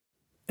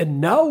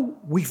 And now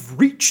we've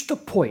reached the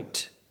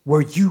point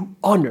where you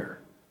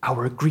honor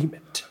our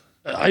agreement.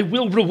 I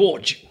will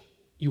reward you.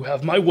 You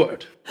have my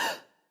word.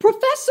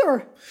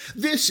 Professor!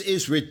 This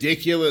is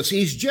ridiculous.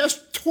 He's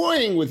just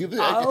toying with you.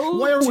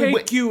 I'll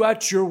take you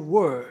at your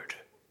word,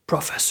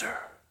 Professor.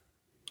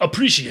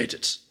 Appreciate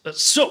it.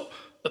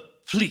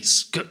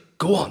 Please,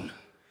 go on.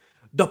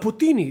 The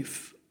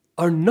Putiniv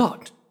are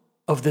not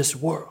of this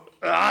world.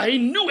 I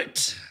knew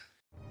it!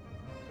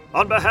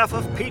 On behalf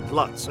of Pete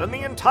Lutz and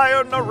the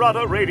entire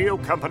Narada Radio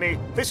Company,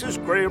 this is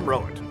Graham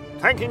Rowett,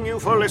 thanking you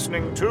for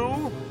listening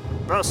to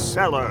The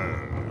Cellar.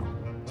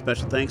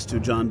 Special thanks to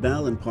John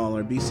Bell and Paul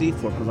RBC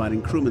for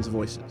providing crewmen's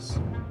voices.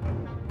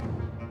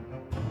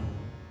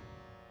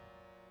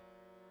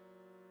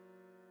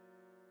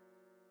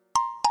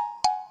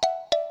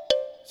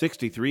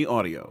 '63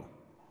 Audio.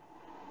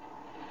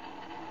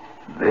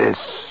 This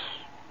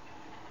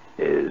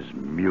is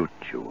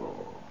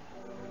Mutual.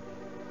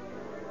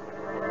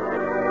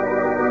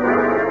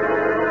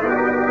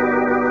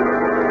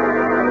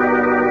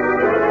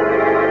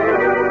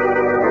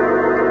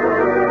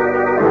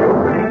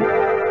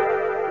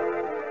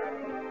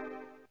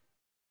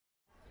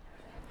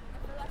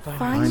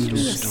 Find me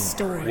a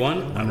story.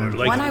 One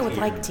I would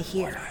like to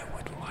hear.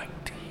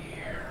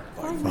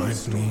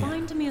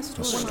 Find me a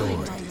story.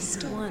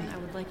 One I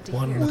would like to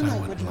hear. one that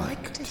I would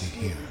like to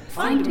hear.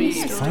 Find me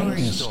a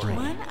story.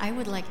 One I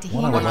would like to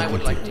hear. One I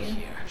would like to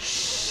hear.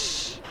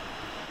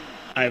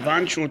 I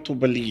want you to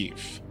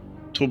believe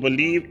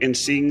in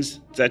things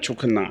that you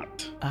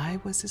cannot. I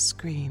was a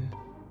screen.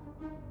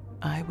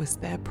 I was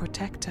their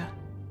protector.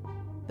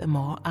 The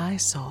more I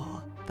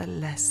saw, the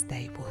less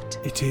they would.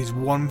 It is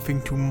one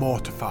thing to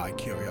mortify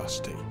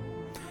curiosity,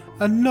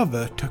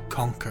 another to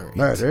conquer it.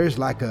 Murder's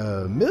like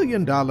 $1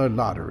 million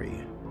lottery.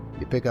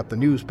 You pick up the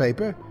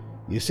newspaper,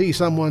 you see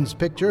someone's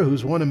picture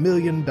who's won $1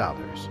 million.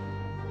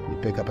 You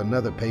pick up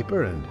another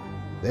paper and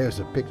there's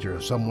a picture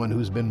of someone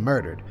who's been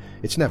murdered.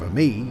 It's never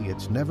me,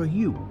 it's never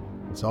you.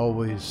 It's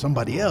always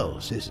somebody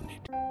else, isn't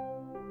it?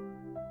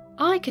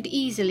 I could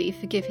easily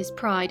forgive his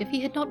pride if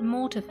he had not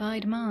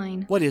mortified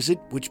mine. What is it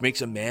which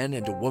makes a man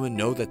and a woman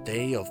know that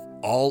they, of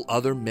all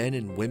other men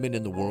and women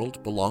in the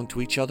world, belong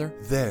to each other?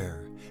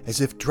 There, as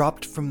if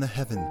dropped from the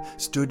heaven,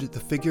 stood the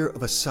figure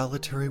of a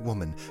solitary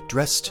woman,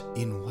 dressed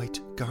in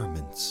white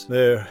garments.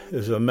 There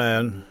is a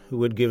man who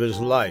would give his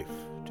life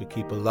to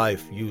keep a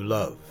life you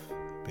love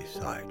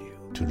beside you.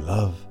 To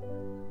love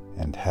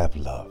and have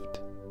loved,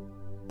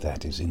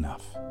 that is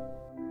enough.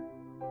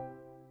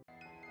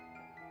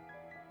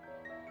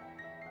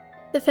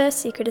 The first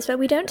secret is what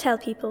we don't tell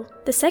people.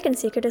 The second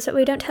secret is what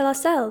we don't tell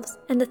ourselves.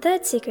 And the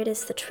third secret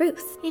is the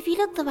truth. If you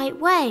look the right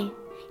way,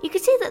 you can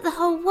see that the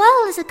whole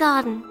world is a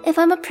garden. If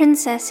I'm a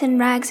princess in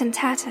rags and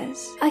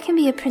tatters, I can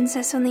be a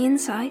princess on the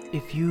inside.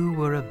 If you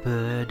were a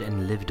bird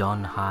and lived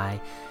on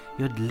high,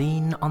 you'd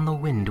lean on the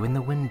wind when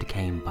the wind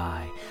came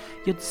by.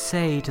 You'd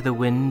say to the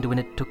wind when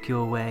it took you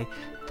away,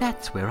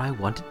 "That's where I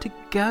wanted to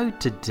go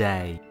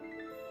today."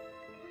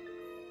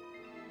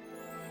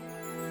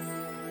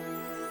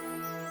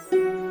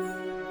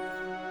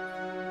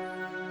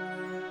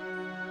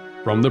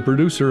 From the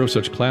producer of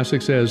such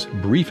classics as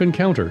Brief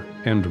Encounter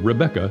and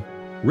Rebecca,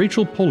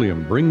 Rachel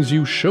Polium brings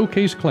you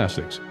Showcase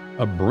Classics,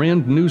 a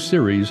brand new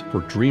series for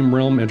Dream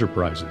Realm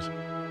Enterprises.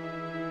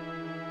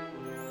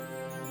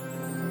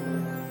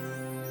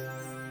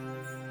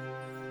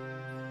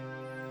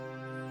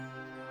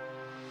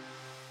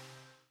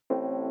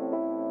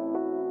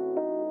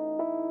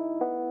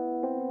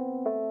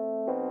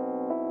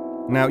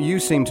 Now, you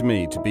seem to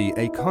me to be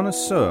a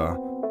connoisseur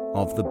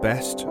of the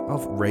best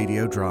of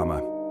radio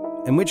drama.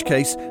 In which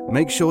case,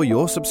 make sure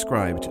you're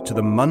subscribed to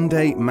the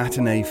Monday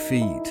Matinee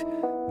feed.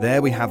 There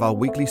we have our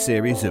weekly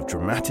series of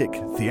dramatic,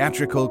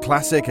 theatrical,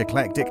 classic,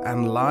 eclectic,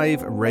 and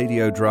live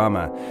radio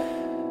drama.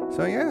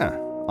 So yeah,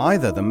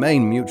 either the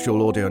main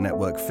Mutual Audio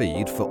Network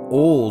feed for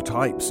all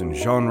types and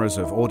genres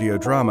of audio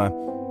drama,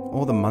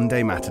 or the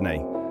Monday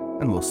Matinee,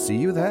 and we'll see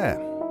you there.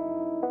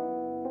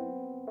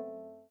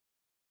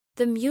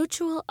 The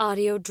Mutual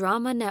Audio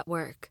Drama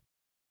Network,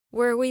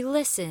 where we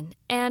listen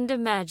and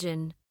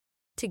imagine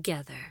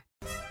together.